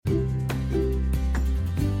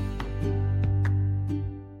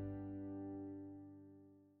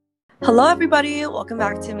Hello, everybody. Welcome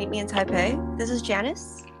back to Meet Me in Taipei. This is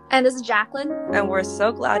Janice. And this is Jacqueline. And we're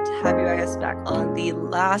so glad to have you guys back on the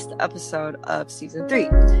last episode of season 3.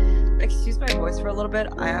 Excuse my voice for a little bit.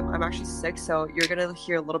 I'm actually sick, so you're gonna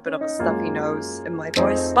hear a little bit of a stuffy nose in my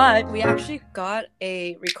voice. But we actually got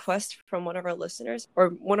a request from one of our listeners, or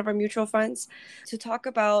one of our mutual friends, to talk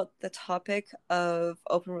about the topic of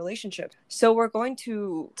open relationship. So we're going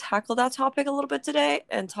to tackle that topic a little bit today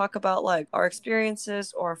and talk about like our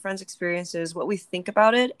experiences or our friends' experiences, what we think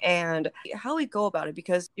about it, and how we go about it,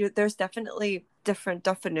 because there's definitely different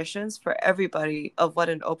definitions for everybody of what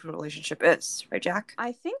an open relationship is, right, Jack?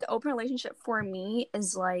 I think open relationship for me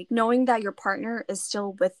is like knowing that your partner is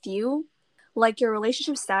still with you. Like your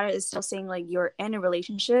relationship status is still saying like you're in a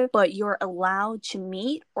relationship, but you're allowed to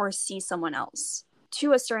meet or see someone else.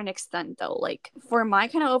 To a certain extent though, like for my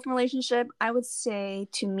kind of open relationship, I would say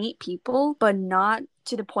to meet people, but not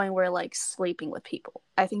to the point where like sleeping with people.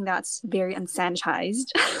 I think that's very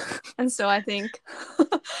unsanitized. And so I think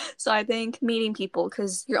meeting people,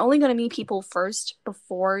 because you're only going to meet people first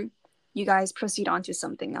before you guys proceed on to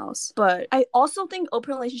something else. But I also think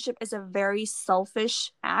open relationship is a very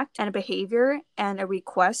selfish act and a behavior and a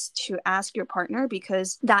request to ask your partner,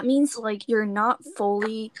 because that means like you're not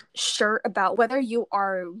fully sure about whether you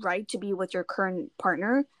are right to be with your current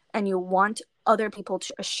partner, and you want other people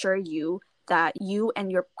to assure you that you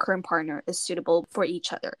and your current partner is suitable for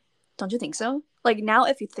each other. Don't you think so? Like now,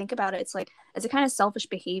 if you think about it, it's like it's a kind of selfish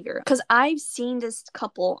behavior. Because I've seen this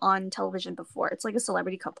couple on television before. It's like a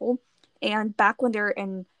celebrity couple. And back when they're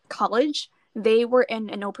in college, they were in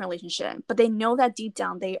an open relationship. But they know that deep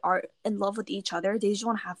down they are in love with each other. They just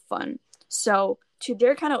want to have fun. So to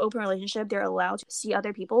their kind of open relationship, they're allowed to see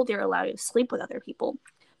other people. They're allowed to sleep with other people.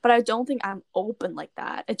 But I don't think I'm open like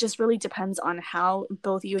that. It just really depends on how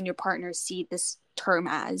both you and your partner see this term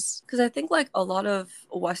as. Because I think like a lot of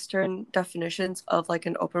Western definitions of like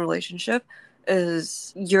an open relationship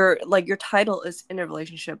is your title is in a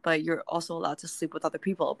relationship, but you're also allowed to sleep with other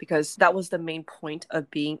people, because that was the main point of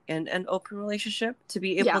being in an open relationship, to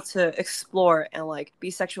be able to explore and like be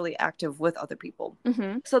sexually active with other people.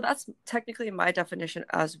 Mm-hmm. So that's technically my definition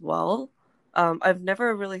as well. I've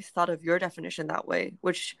never really thought of your definition that way,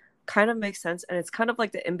 which kind of makes sense, and it's kind of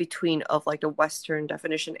like the in between of like the Western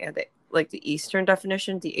definition and the Eastern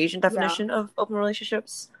definition, the Asian definition of open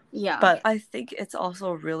relationships. Yeah. But I think it's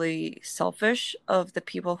also really selfish of the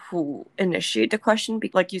people who initiate the question.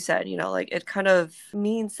 Like you said, like it kind of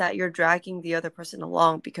means that you're dragging the other person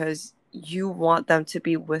along because you want them to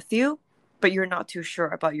be with you, but you're not too sure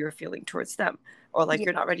about your feeling towards them, or like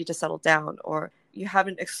you're not ready to settle down, or you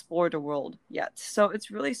haven't explored the world yet. So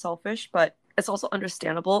it's really selfish, but it's also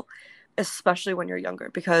understandable, especially when you're younger,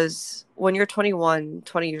 because when you're 21,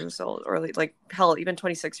 20 years old, or like hell, even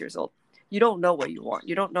 26 years old, you don't know what you want.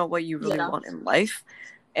 You don't know what you really want in life.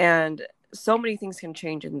 And so many things can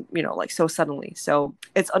change, and like so suddenly. So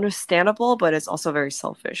it's understandable, but it's also very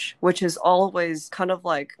selfish, which is always kind of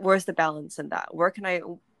like, where's the balance in that?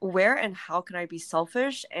 Where and how can I be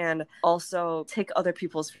selfish and also take other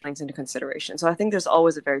people's feelings into consideration? So I think there's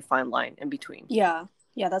always a very fine line in between.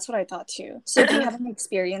 Yeah, that's what I thought too. So do you have any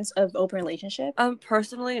experience of open relationship?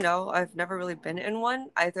 Personally, no. I've never really been in one,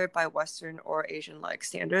 either by Western or Asian like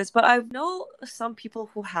standards. But I know some people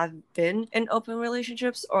who have been in open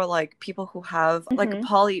relationships, or like people who have like a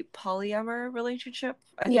polyamor relationship.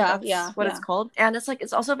 I think that's what it's called. And it's like,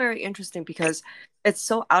 it's also very interesting because it's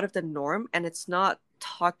so out of the norm, and it's not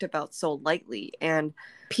talked about so lightly, and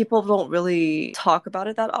people don't really talk about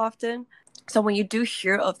it that often. So when you do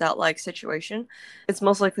hear of that like situation, it's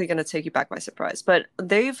most likely going to take you back by surprise. But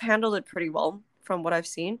they've handled it pretty well from what I've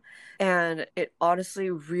seen. And it honestly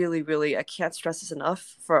really, really, I can't stress this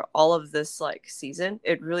enough, for all of this like season,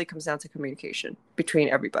 it really comes down to communication between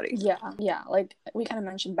everybody. Yeah. Like we kind of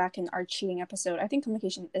mentioned back in our cheating episode, I think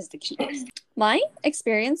communication is the key. My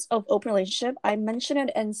experience of open relationship, I mentioned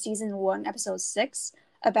it in season 1, episode 6,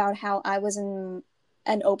 about how I was in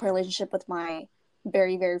an open relationship with my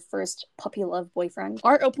very, very first puppy love boyfriend.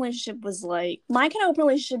 Our open relationship was like, my kind of open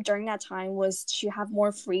relationship during that time was to have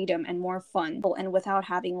more freedom and more fun, and without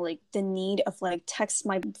having like the need of like text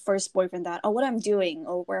my first boyfriend that, oh, what I'm doing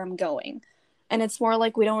or where I'm going. And it's more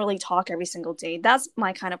like we don't really talk every single day. That's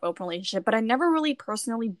my kind of open relationship. But I never really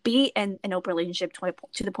personally be in an open relationship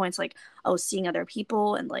to the points like, oh, seeing other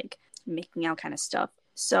people and like making out kind of stuff.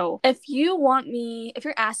 So if you're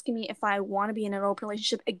asking me if I want to be in an open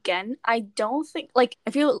relationship again, I don't think, like,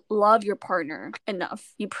 if you love your partner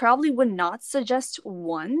enough, you probably would not suggest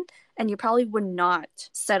one, and you probably would not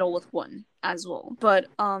settle with one as well. But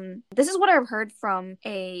this is what I've heard from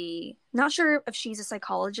not sure if she's a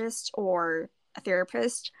psychologist or a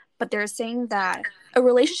therapist, but they're saying that a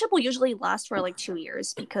relationship will usually last for like 2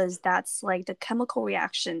 years because that's like the chemical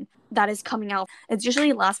reaction that is coming out. It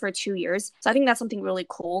usually lasts for 2 years. So I think that's something really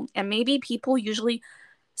cool. And maybe people usually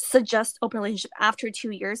suggest open relationship after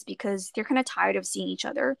 2 years because they're kind of tired of seeing each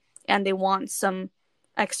other and they want some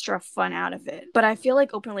extra fun out of it. But I feel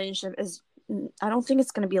like open relationship is, I don't think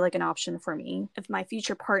it's going to be like an option for me if my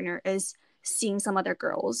future partner is seeing some other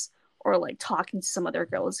girls or like talking to some other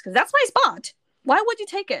girls, because that's my spot. Why would you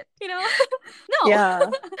take it? You know? No. Yeah.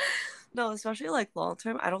 No, especially like long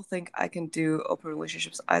term, I don't think I can do open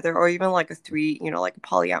relationships either, or even like a three, like a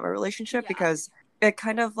polyamorous relationship, Yeah. because it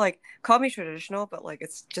kind of like call me traditional, but like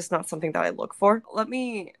it's just not something that I look for. Let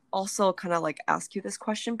me also kind of like ask you this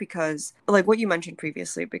question, because like what you mentioned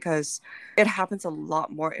previously, because it happens a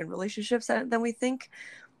lot more in relationships than we think.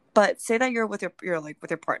 But say that you're with your like with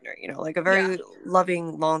your partner, like a very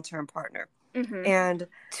loving long-term partner. Mm-hmm. And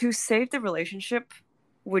to save the relationship,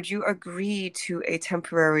 would you agree to a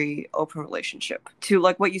temporary open relationship, to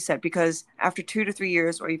like what you said? Because after 2 to 3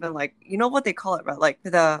 years, or even like, what they call it, right? Like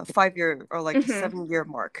the 5 year or like the 7 year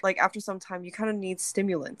mark, like after some time, you kind of need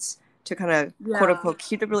stimulants to kind of quote unquote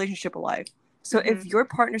keep the relationship alive. So if your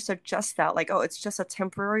partner suggests that, like, oh, it's just a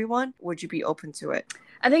temporary one, would you be open to it?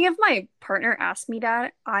 I think if my partner asked me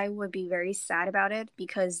that, I would be very sad about it,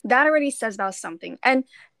 because that already says about something. And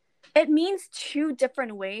it means two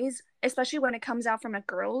different ways, especially when it comes out from a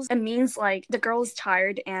girl's. It means like the girl's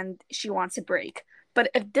tired and she wants a break. But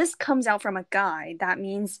if this comes out from a guy, that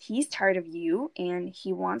means he's tired of you and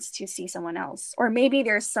he wants to see someone else. Or maybe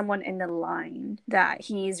there's someone in the line that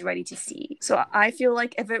he's ready to see. So I feel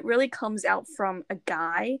like if it really comes out from a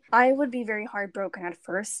guy, I would be very heartbroken at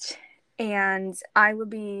first. And I would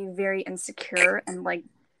be very insecure and like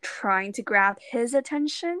trying to grab his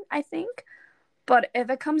attention, I think. But if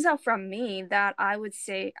it comes out from me, that I would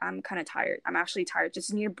say I'm kind of tired. I'm actually tired.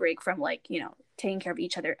 Just need a break from like, taking care of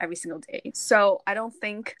each other every single day. So I don't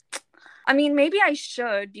think, I mean, maybe I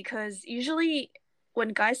should, because usually when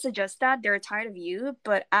guys suggest that, they're tired of you.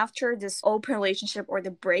 But after this open relationship or the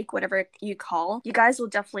break, whatever you call, you guys will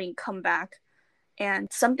definitely come back and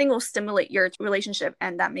something will stimulate your relationship,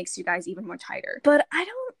 and that makes you guys even more tighter. But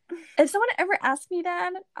if someone ever asks me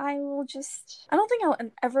that, I don't think I'll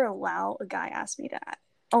ever allow a guy ask me that.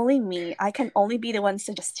 Only me. I can only be the one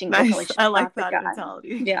suggesting open relationship. I like that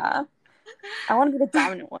mentality. Yeah. I want to be the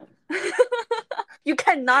dominant one. You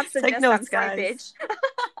cannot suggest Take notes, I'm guys.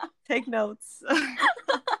 Take notes.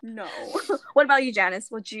 No. What about you,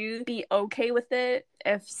 Janice? Would you be okay with it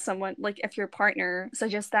if someone, like if your partner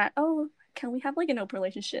suggests that, oh, can we have like an open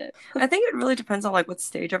relationship? I think it really depends on like what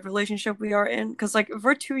stage of relationship we are in. Because like if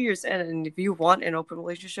we're 2 years in and if you want an open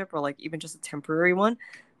relationship or like even just a temporary one,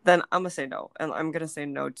 then I'm gonna say no. And I'm gonna say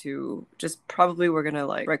no to just probably we're gonna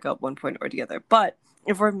like break up one point or the other. But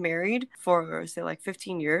if we're married for say like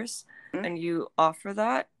 15 years and you offer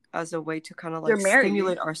that as a way to kind of like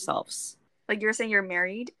stimulate ourselves. Like you're saying you're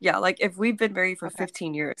married? Yeah, like if we've been married for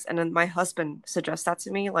 15 years and then my husband suggests that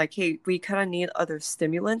to me, like, hey, we kind of need other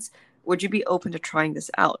stimulants. Would you be open to trying this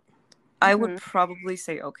out? I would probably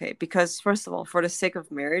say okay, because first of all, for the sake of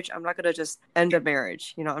marriage, I'm not gonna just end a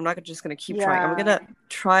marriage. I'm not just gonna keep trying. I'm gonna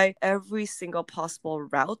try every single possible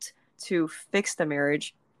route to fix the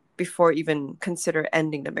marriage before even consider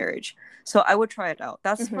ending the marriage. So I would try it out.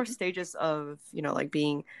 That's for stages of, like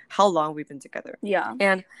being how long we've been together. Yeah.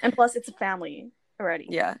 And plus it's a family already.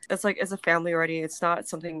 Yeah. It's like it's a family already. It's not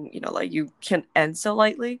something, like you can end so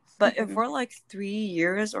lightly. But if we're like 3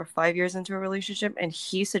 years or 5 years into a relationship and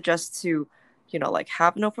he suggests to, like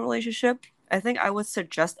have an open relationship, I think I would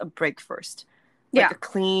suggest a break first. Like a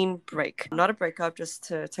clean break. Not a breakup, just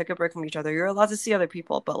to take a break from each other. You're allowed to see other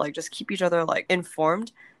people, but like just keep each other like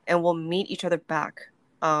informed, and we'll meet each other back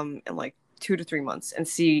in like 2 to 3 months and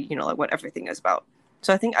see, like what everything is about.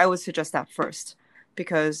 So I think I would suggest that first,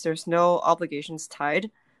 because there's no obligations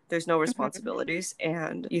tied, there's no responsibilities,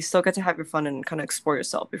 and you still get to have your fun and kind of explore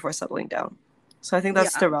yourself before settling down. So I think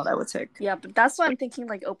that's the route I would take. Yeah, but that's why I'm thinking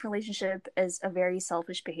like open relationship is a very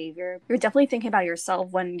selfish behavior. You're definitely thinking about yourself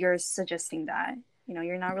when you're suggesting that.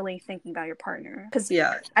 You're not really thinking about your partner. Because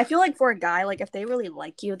I feel like for a guy, like if they really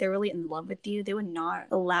like you, they're really in love with you, they would not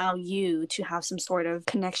allow you to have some sort of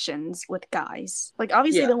connections with guys. Like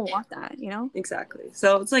obviously they don't want that, Exactly.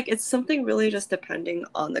 So it's like it's something really just depending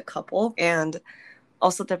on the couple, and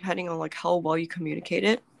also depending on like how well you communicate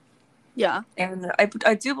it. Yeah. And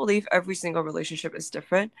I do believe every single relationship is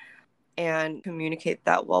different, and communicate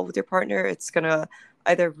that well with your partner, it's gonna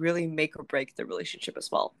either really make or break the relationship as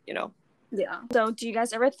well, Yeah. So do you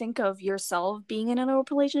guys ever think of yourself being in an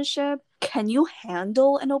open relationship? Can you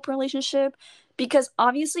handle an open relationship? Because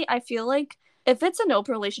obviously I feel like If it's an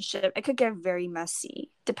open relationship, it could get very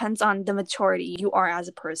messy. Depends on the maturity you are as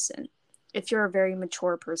a person. If you're a very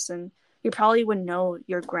mature person, you probably would know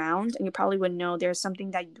your ground, and you probably would know there's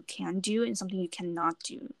something that you can do and something you cannot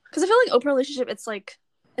do. Because I feel like open relationship, it's like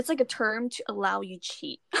a term to allow you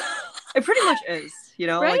cheat. It pretty much is, you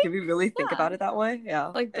know, Right? like if you really think Yeah. about it that way, yeah.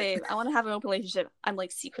 Like, babe, I want to have an open relationship. I'm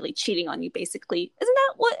like secretly cheating on you, basically. Isn't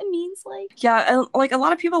that what it means? Like, Yeah, and like a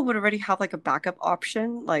lot of people would already have like a backup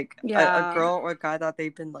option, like a yeah. girl or a guy that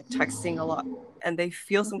they've been like texting a lot and they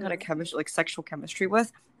feel some kind of chemistry, like sexual chemistry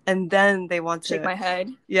with, and then they want Shake to, my head.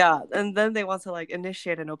 yeah, and then they want to like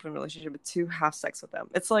initiate an open relationship to have sex with them.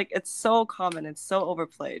 It's like it's so common, it's so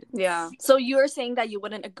overplayed. Yeah. So you're saying that you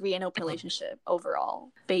wouldn't agree in open relationship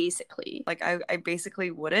overall, basically. Like I basically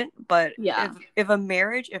wouldn't, but Yeah. if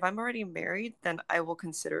I'm already married, then I will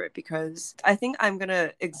consider it because I think I'm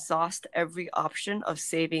gonna exhaust every option of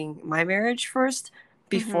saving my marriage first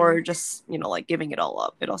before just, you know, like giving it all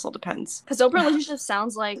up. It also depends. Because open relationship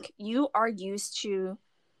sounds like you are used to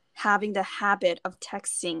having the habit of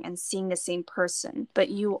texting and seeing the same person, but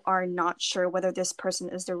you are not sure whether this person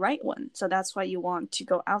is the right one. So that's why you want to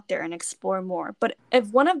go out there and explore more. But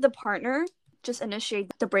if one of the partner just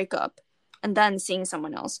initiate the breakup and then seeing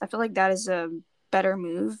someone else, I feel like that is a better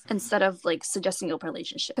move instead of like suggesting open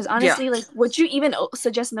relationship. Because honestly, like, would you even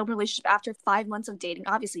suggest an open relationship after 5 months of dating?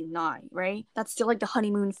 Obviously not, right? That's still like the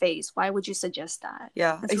honeymoon phase. Why would you suggest that?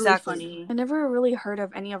 Yeah, That's exactly. really funny. I never really heard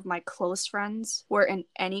of any of my close friends were in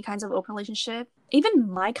any kinds of open relationship.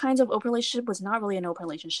 Even my kinds of open relationship was not really an open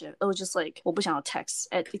relationship. It was just like, 我不想要 text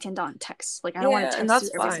一天到晚 text. Like, I don't want to and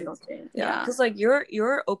text that's you every fine. single day. Yeah, because like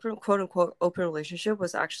your open, quote unquote, open relationship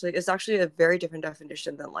is actually a very different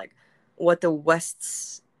definition than like what the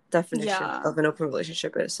West's definition of an open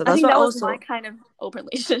relationship is. So I that's think what that was also my kind of open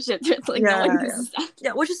relationship. Like, no one uses that.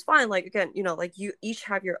 yeah, which is fine. Like again, you know, like you each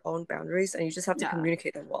have your own boundaries and you just have to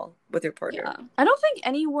communicate them well with your partner. Yeah. I don't think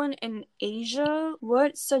anyone in Asia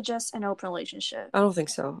would suggest an open relationship. I don't think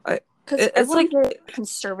so. Because it's like they're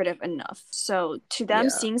conservative enough. So to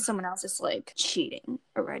them, seeing someone else is like cheating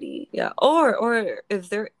already. Yeah. Or if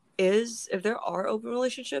there are open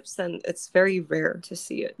relationships, then it's very rare to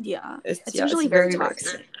see it. Yeah. It's usually very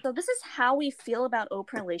toxic. Rare. So this is how we feel about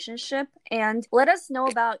open relationship. And let us know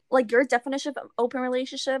about like your definition of open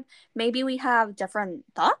relationship. Maybe we have different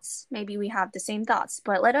thoughts. Maybe we have the same thoughts.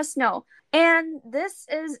 But let us know. And this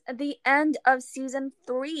is the end of season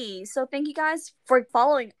 3. So thank you guys for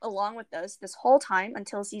following along with us this whole time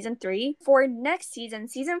until season 3. For next season,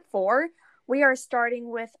 season 4, we are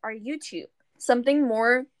starting with our YouTube. Something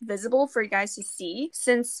more visible for you guys to see,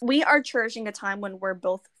 since we are cherishing a time when we're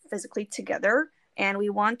both physically together and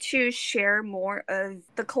we want to share more of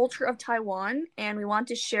the culture of Taiwan, and we want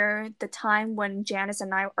to share the time when Janice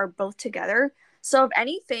and I are both together. So if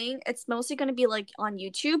anything, it's mostly going to be like on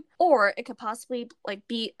YouTube, or it could possibly like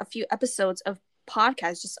be a few episodes of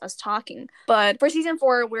podcasts, just us talking. But for season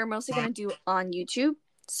 4, we're mostly going to do on YouTube.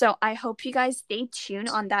 So I hope you guys stay tuned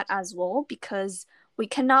on that as well, because we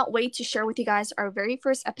cannot wait to share with you guys our very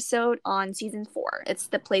first episode on season 4. It's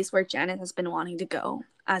the place where Janet has been wanting to go,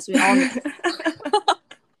 as we all know.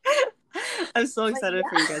 I'm so excited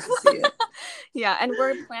for you guys to see it. Yeah, and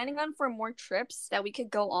we're planning on for more trips that we could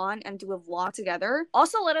go on and do a vlog together.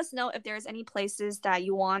 Also, let us know if there's any places that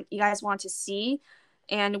you guys want to see,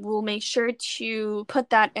 and we'll make sure to put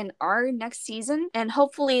that in our next season. And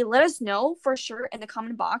hopefully let us know for sure in the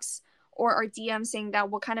comment box or our DM saying that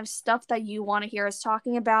what kind of stuff that you want to hear us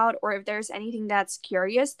talking about, or if there's anything that's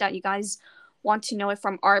curious that you guys want to know it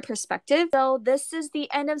from our perspective. So this is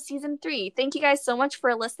the end of season 3. Thank you guys so much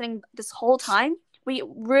for listening this whole time. We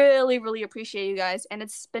really, really appreciate you guys, and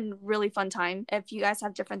it's been really fun time. If you guys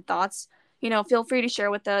have different thoughts, feel free to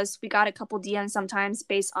share with us. We got a couple DMs sometimes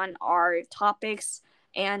based on our topics,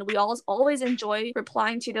 and we always enjoy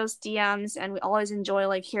replying to those DMs, and we always enjoy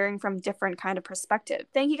like hearing from different kind of perspective.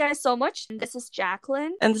 Thank you guys so much. This is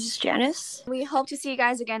Jacqueline. And this is Janice. We hope to see you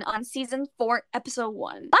guys again on season 4, episode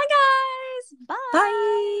 1. Bye guys! Bye!